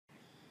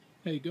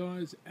Hey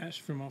guys, Ash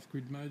from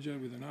Off-Grid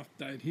Mojo with an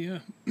update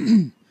here.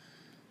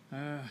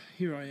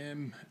 Here I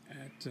am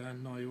at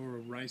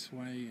Nyora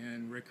Raceway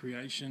and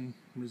Recreation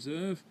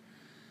Reserve.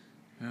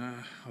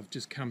 I've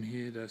just come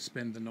here to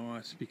spend the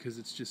night because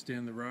it's just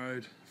down the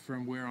road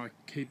from where I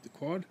keep the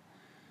quad,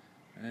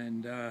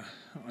 and I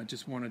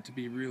just wanted to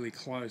be really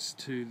close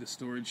to the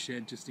storage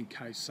shed just in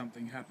case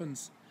something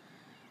happens.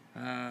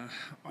 I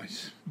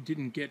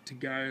didn't get to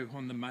go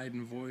on the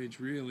Maiden Voyage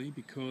really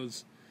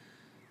because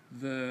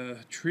the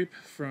trip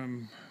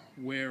from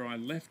where I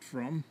left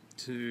from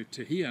to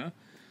here,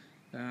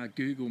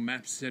 Google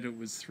Maps said it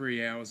was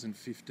 3 hours and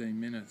 15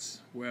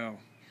 minutes. Well,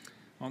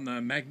 on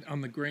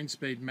the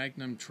Greenspeed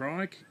Magnum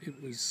trike,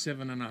 it was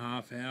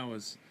 7.5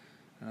 hours,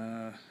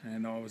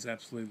 and I was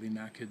absolutely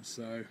knackered.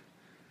 So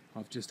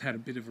I've just had a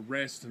bit of a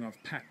rest, and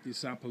I've packed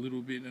this up a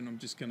little bit, and I'm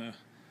just gonna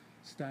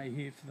stay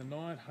here for the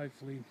night.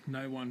 Hopefully,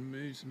 no one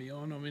moves me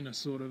on. I'm in a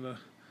sort of a,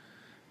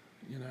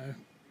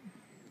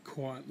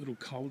 quiet little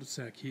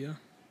cul-de-sac here,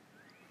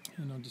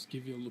 and I'll just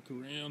give you a look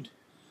around.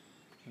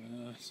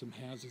 Some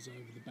houses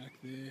over the back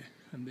there,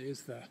 and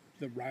there's the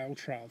rail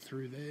trail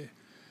through there,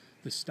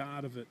 the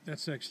start of it.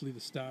 That's actually the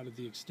start of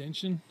the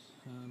extension.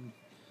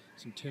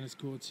 Some tennis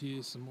courts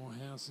here, some more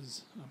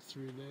houses up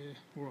through there,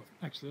 or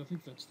actually I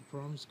think that's the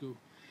primary school,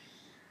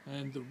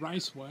 and the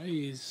raceway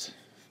is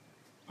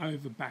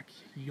over back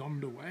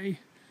yonder way.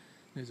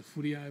 There's a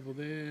footy oval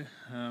there,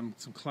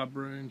 some club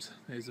rooms,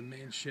 there's a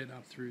man's shed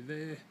up through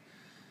there.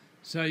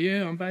 So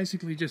yeah, I'm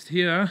basically just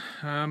here,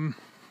 and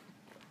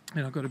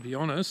I've got to be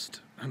honest,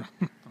 and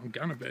I'm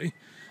gonna be,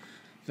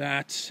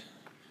 that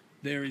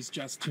there is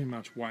just too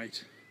much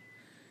weight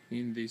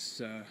in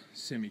this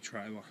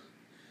semi-trailer.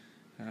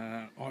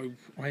 I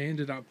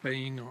ended up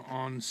being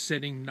on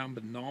setting number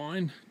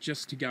 9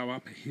 just to go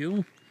up a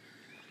hill,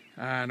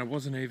 and it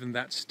wasn't even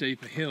that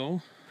steep a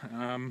hill,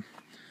 and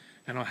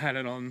I had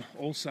it on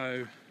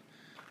also,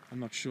 I'm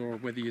not sure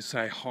whether you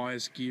say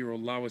highest gear or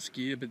lowest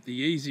gear, but the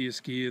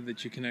easiest gear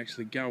that you can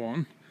actually go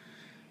on.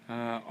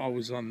 I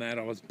was on that.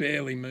 I was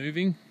barely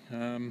moving,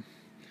 and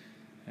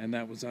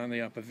that was only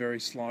up a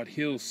very slight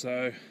hill.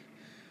 So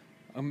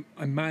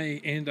I may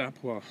end up,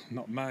 well,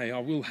 not may, I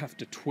will have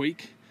to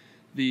tweak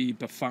the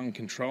Bafung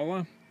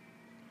controller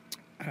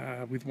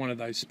with one of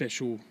those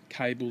special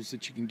cables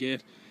that you can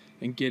get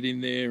and get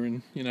in there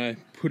and,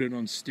 put it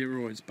on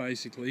steroids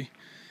basically.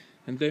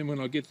 And then when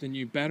I get the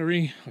new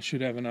battery, I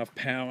should have enough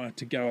power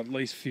to go at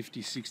least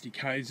 50-60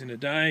 k's in a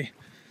day.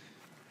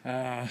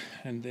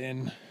 And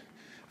then,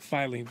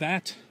 failing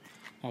that,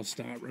 I'll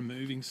start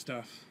removing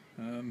stuff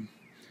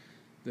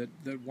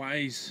that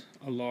weighs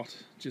a lot,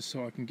 just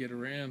so I can get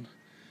around.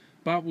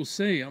 But we'll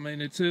see. I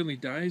mean, it's early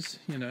days,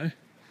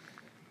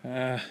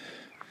 It's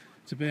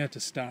about to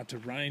start to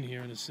rain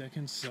here in a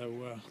second,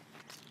 so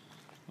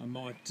I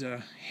might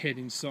head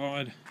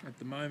inside at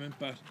the moment.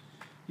 But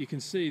you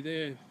can see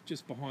there,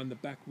 just behind the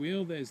back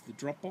wheel, there's the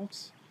drop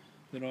box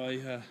that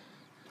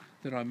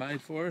I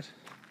made for it,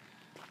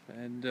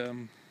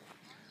 and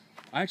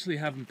I actually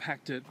haven't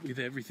packed it with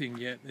everything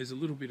yet. There's a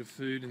little bit of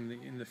food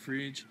in the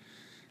fridge,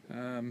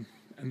 and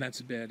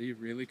that's about it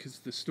really, because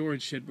the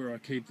storage shed where I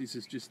keep this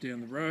is just down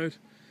the road.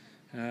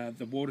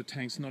 The water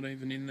tank's not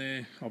even in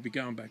there. I'll be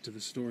going back to the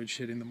storage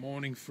shed in the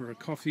morning for a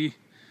coffee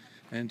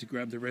and to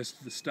grab the rest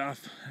of the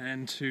stuff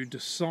and to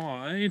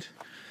decide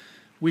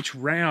which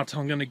route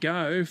I'm going to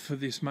go for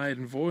this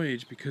maiden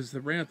voyage, because the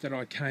route that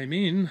I came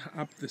in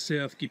up the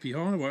South Gippy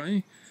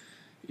Highway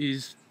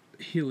is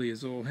hilly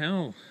as all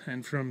hell,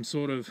 and from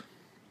sort of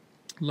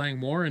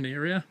Langwarrin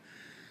area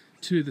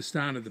to the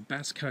start of the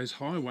Bass Coast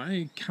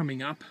Highway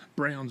coming up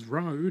Browns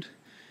Road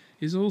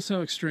is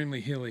also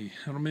extremely hilly.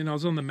 And I mean, I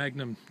was on the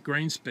Magnum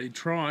Greenspeed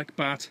trike,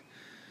 but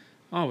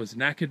I was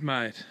knackered,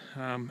 mate.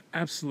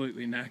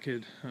 Absolutely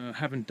knackered.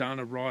 Haven't done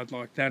a ride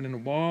like that in a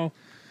while.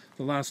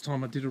 The last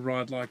time I did a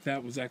ride like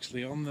that was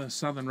actually on the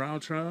Southern Rail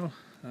Trail,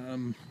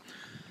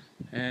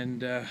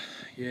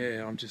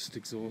 yeah, I'm just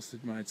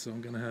exhausted, mate, so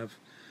I'm going to have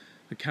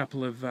a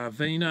couple of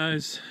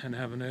vinos and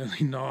have an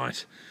early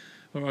night.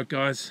 Alright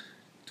guys,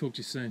 talk to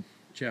you soon.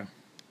 Ciao.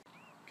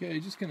 Okay,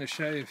 just going to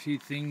show you a few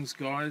things,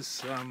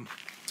 guys,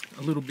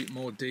 a little bit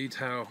more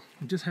detail.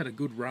 We just had a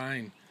good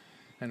rain,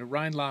 and it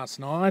rained last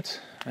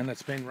night, and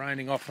it's been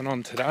raining off and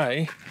on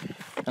today,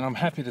 and I'm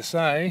happy to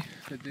say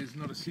that there's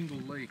not a single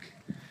leak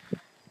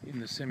in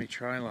the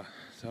semi-trailer,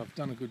 so I've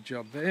done a good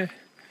job there.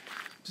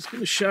 Just going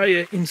to show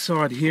you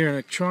inside here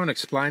and try and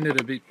explain it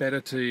a bit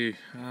better to you.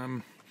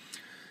 I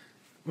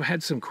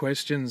had some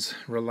questions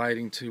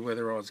relating to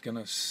whether I was going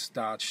to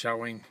start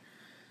showing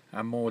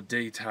a more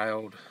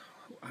detailed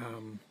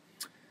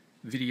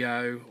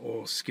video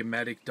or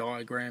schematic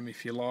diagram,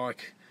 if you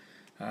like,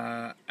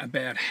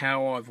 about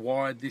how I've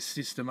wired this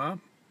system up.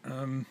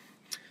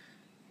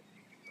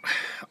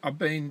 I've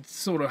been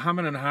sort of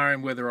humming and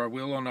hawing whether I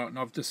will or not, and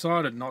I've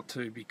decided not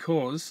to,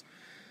 because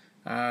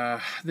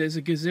there's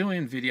a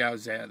gazillion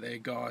videos out there,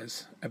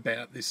 guys,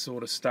 about this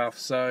sort of stuff.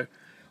 So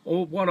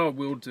what I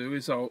will do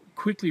is I'll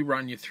quickly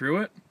run you through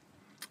it,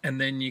 and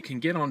then you can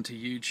get onto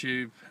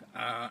YouTube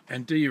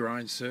and do your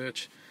own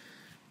search.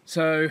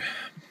 So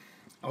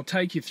I'll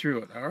take you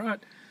through it, all right?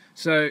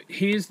 So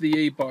here's the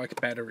e-bike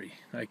battery,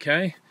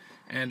 okay?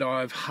 And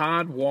I've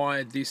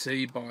hardwired this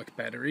e-bike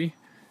battery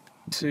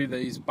to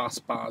these bus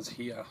bars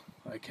here,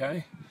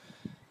 okay?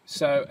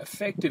 So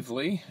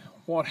effectively,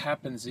 what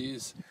happens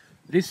is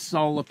this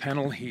solar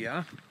panel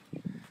here,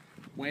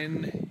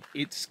 when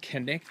it's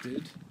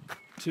connected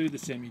to the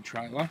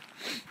semi-trailer,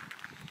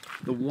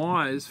 the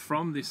wires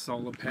from this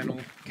solar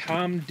panel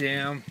come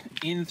down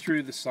in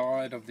through the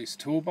side of this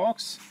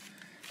toolbox,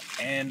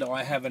 and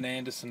I have an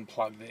Anderson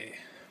plug there,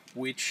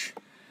 which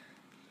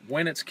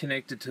when it's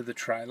connected to the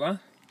trailer,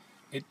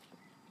 it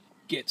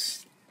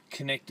gets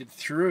connected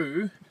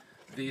through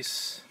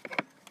this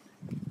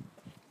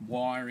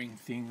wiring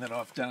thing that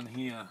I've done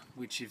here,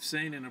 which you've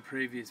seen in a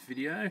previous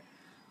video.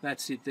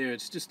 That's it there,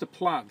 it's just a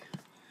plug.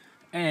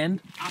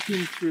 And up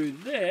in through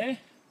there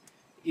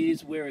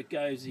is where it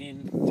goes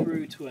in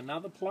through to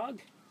another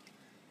plug,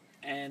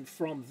 and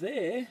from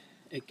there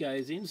it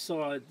goes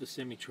inside the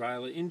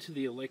semi-trailer into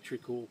the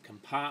electrical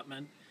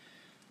compartment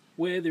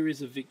where there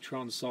is a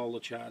Victron solar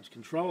charge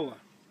controller.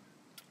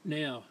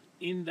 Now,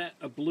 in that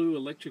a blue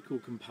electrical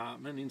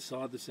compartment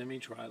inside the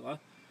semi-trailer,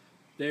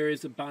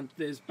 there's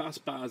bus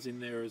bars in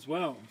there as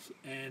well,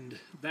 and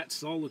that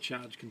solar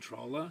charge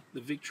controller, the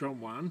Victron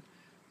one,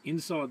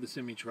 inside the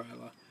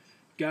semi-trailer,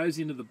 goes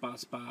into the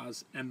bus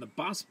bars, and the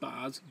bus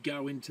bars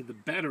go into the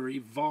battery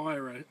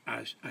via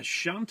a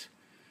shunt,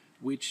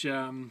 which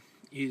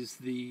is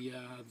the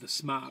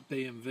smart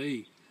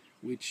BMV,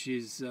 which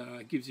is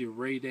gives you a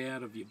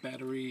readout of your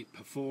battery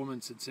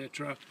performance,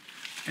 etc.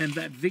 And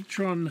that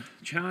Victron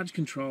charge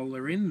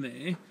controller in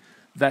there,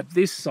 that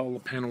this solar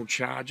panel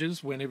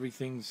charges when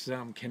everything's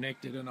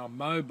connected and on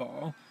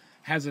mobile,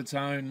 has its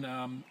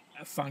own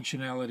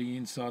functionality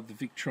inside the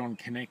Victron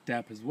Connect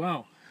app as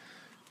well.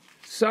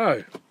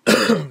 So,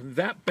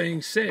 that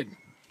being said,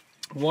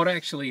 what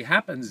actually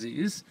happens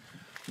is,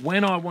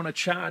 when I want to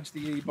charge the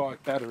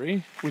e-bike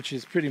battery, which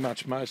is pretty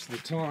much most of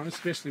the time,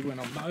 especially when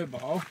I'm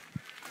mobile,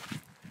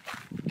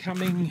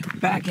 coming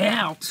back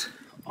out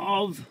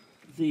of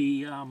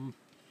the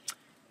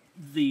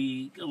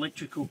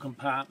electrical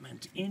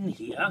compartment in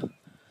here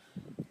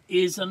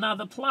is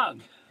another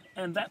plug,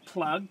 and that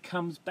plug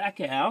comes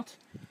back out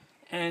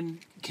and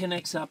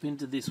connects up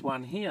into this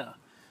one here,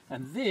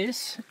 and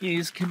this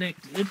is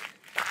connected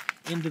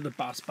into the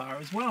bus bar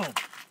as well.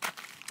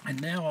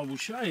 And now I will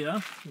show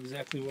you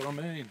exactly what I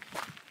mean.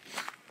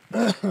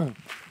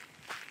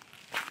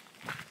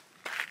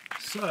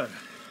 So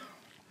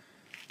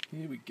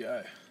here we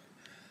go.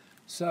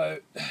 So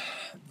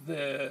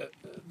the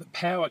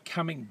power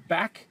coming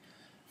back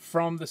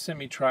from the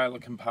semi-trailer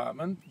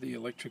compartment, the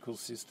electrical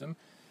system,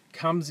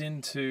 comes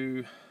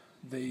into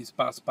these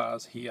bus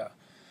bars here.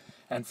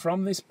 And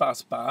from this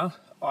bus bar,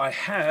 I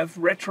have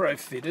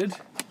retrofitted,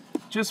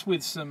 just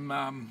with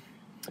some,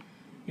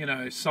 you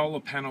know, solar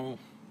panel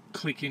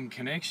click-in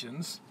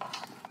connections,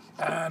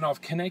 and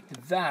I've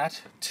connected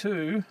that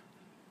to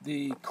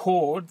the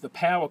cord, the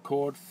power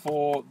cord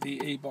for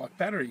the e-bike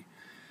battery.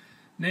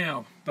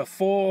 Now,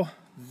 before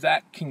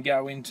that can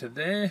go into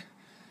there,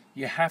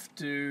 you have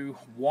to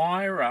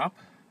wire up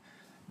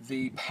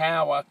the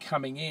power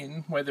coming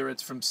in, whether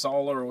it's from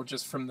solar or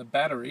just from the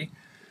battery,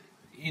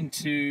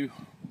 into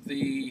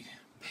the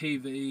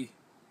PV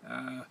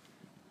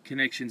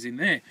connections in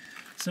there.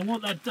 So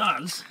what that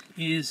does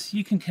is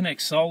you can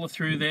connect solar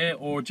through there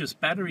or just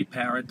battery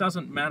power. It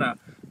doesn't matter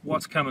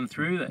what's coming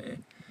through there.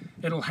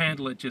 It'll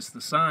handle it just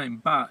the same.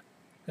 But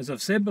as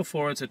I've said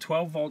before, it's a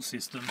 12-volt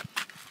system,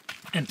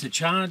 and to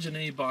charge an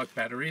e-bike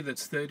battery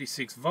that's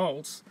 36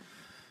 volts,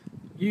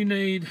 you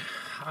need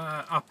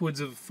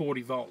upwards of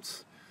 40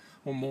 volts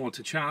or more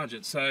to charge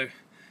it. So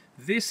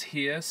this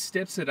here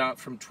steps it up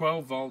from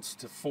 12 volts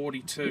to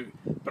 42,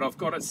 but I've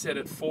got it set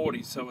at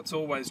 40, so it's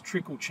always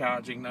trickle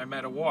charging no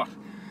matter what.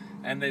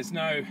 And there's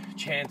no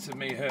chance of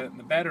me hurting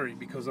the battery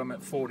because I'm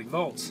at 40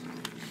 volts.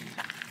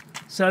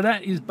 So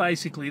that is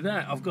basically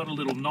that. I've got a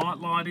little night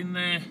light in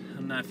there. I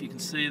don't know if you can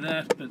see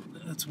that, but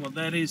that's what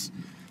that is.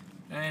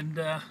 And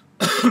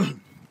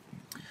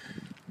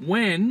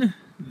when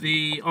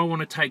I want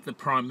to take the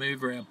prime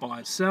mover out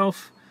by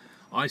itself,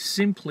 I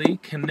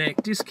simply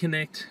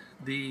disconnect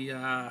the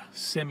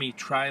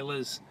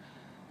semi-trailer's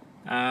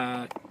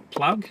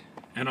plug,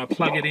 and I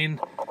plug it in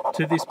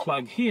to this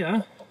plug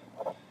here,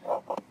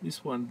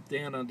 this one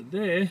down under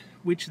there,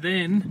 which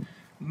then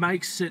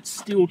makes it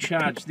still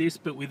charge this,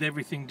 but with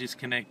everything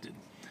disconnected.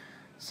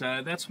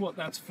 So that's what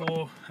that's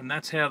for, and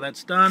that's how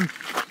that's done.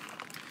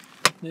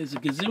 There's a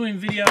gazillion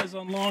videos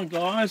online,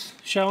 guys,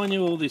 showing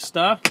you all this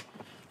stuff.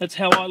 That's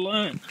how I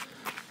learn,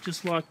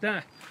 just like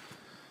that.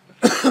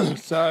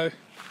 So,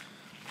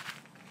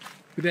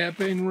 without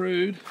being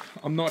rude,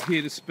 I'm not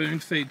here to spoon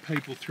feed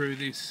people through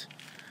this.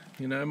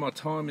 You know, my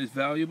time is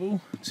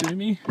valuable to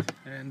me,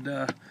 and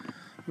I've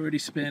already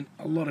spent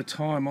a lot of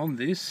time on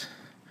this,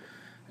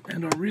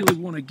 and I really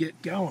want to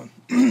get going,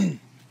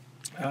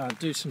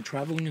 do some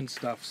travelling and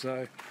stuff.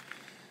 So,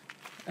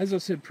 as I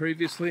said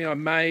previously, I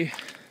may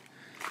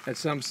at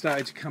some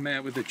stage come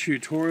out with a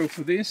tutorial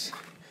for this,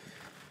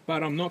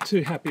 but I'm not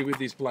too happy with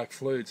this black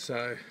flute,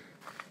 so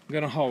I'm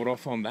going to hold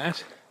off on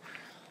that.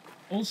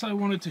 Also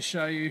wanted to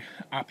show you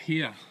up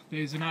here,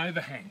 there's an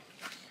overhang.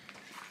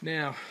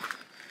 Now,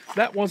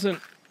 that wasn't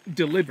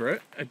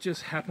deliberate, it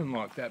just happened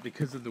like that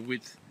because of the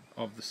width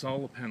of the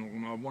solar panel,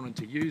 and I wanted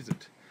to use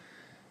it.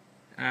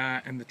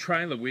 And the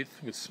trailer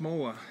width was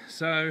smaller,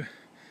 so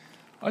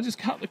I just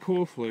cut the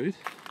core flute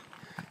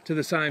to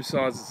the same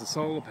size as the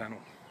solar panel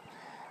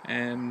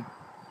and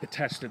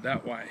attached it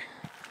that way.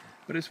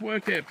 But it's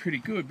worked out pretty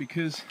good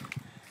because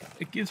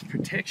it gives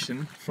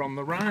protection from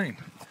the rain.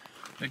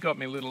 They got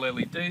me a little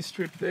LED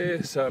strip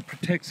there, so it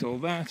protects all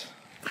that.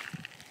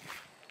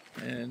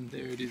 And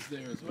there it is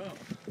there as well.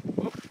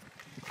 Whoop.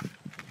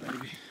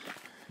 Maybe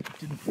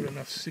didn't put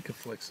enough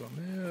Sikaflex on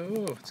there.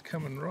 Oh, it's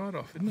coming right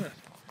off, isn't it?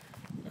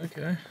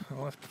 Okay,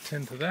 I'll have to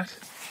tend to that.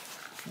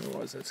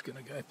 Otherwise that's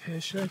going to go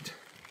pear-shaped.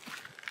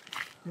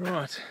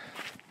 Right.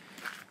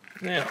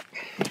 Now,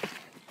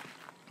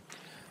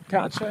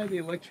 can't show you the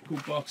electrical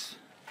box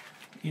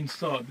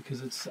inside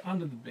because it's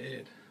under the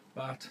bed,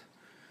 but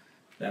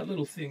that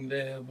little thing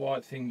there,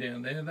 white thing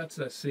down there, that's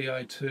a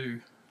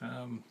CO2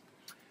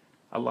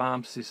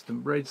 alarm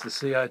system. Reads the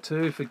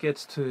CO2 if it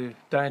gets to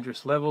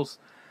dangerous levels,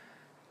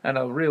 and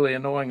a really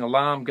annoying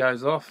alarm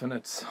goes off, and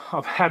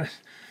I've had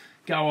it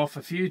go off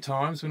a few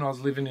times when I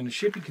was living in a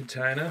shipping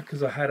container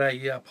because I had a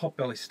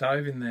potbelly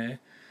stove in there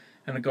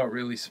and it got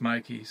really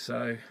smoky.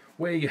 So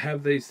where you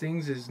have these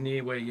things is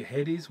near where your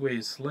head is, where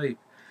you sleep.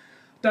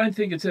 Don't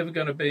think it's ever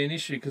going to be an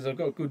issue because I've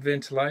got good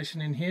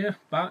ventilation in here,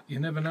 but you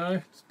never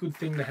know, it's a good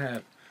thing to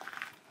have.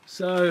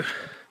 So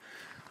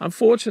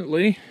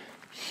unfortunately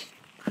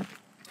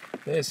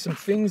there's some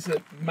things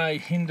that may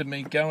hinder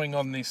me going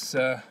on this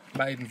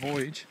maiden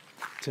voyage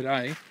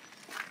today,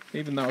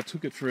 even though I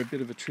took it for a bit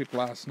of a trip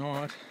last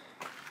night.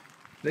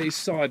 These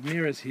side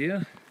mirrors here,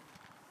 I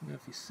don't know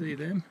if you see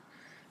them,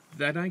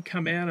 they don't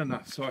come out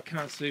enough, so I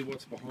can't see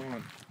what's behind.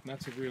 And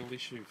that's a real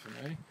issue for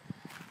me.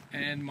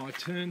 And my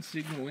turn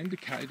signal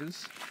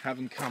indicators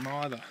haven't come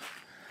either.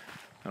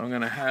 I'm going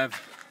to have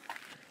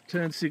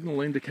turn signal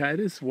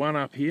indicators, one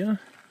up here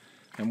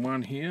and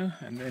one here,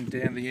 and then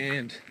down the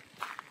end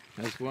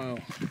as well.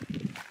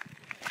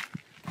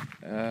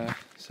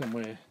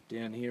 Somewhere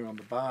down here on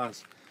the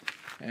bars.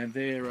 And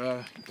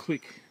they're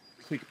click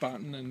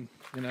button and,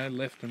 you know,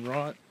 left and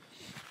right,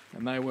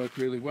 and they work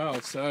really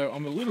well. So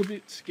I'm a little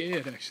bit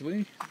scared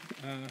actually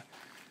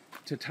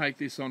to take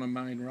this on a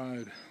main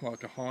road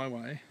like a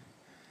highway.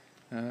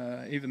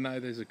 Even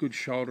though there's a good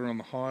shoulder on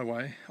the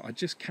highway, I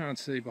just can't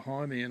see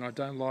behind me and I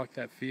don't like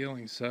that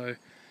feeling. So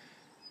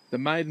the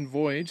maiden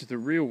voyage, the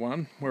real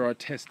one, where I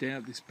test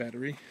out this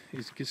battery,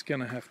 is just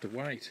going to have to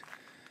wait.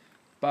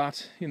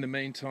 But in the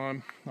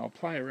meantime, I'll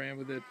play around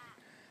with it,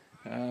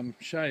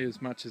 show you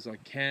as much as I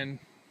can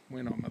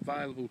when I'm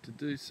available to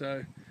do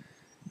so,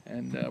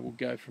 and we'll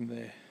go from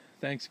there.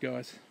 Thanks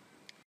guys.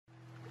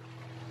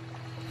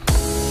 Do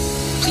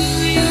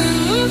you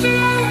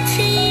ever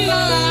feel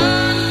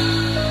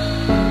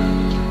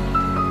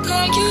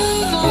like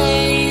you've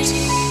always,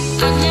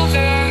 I've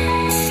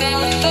never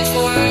felt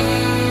before?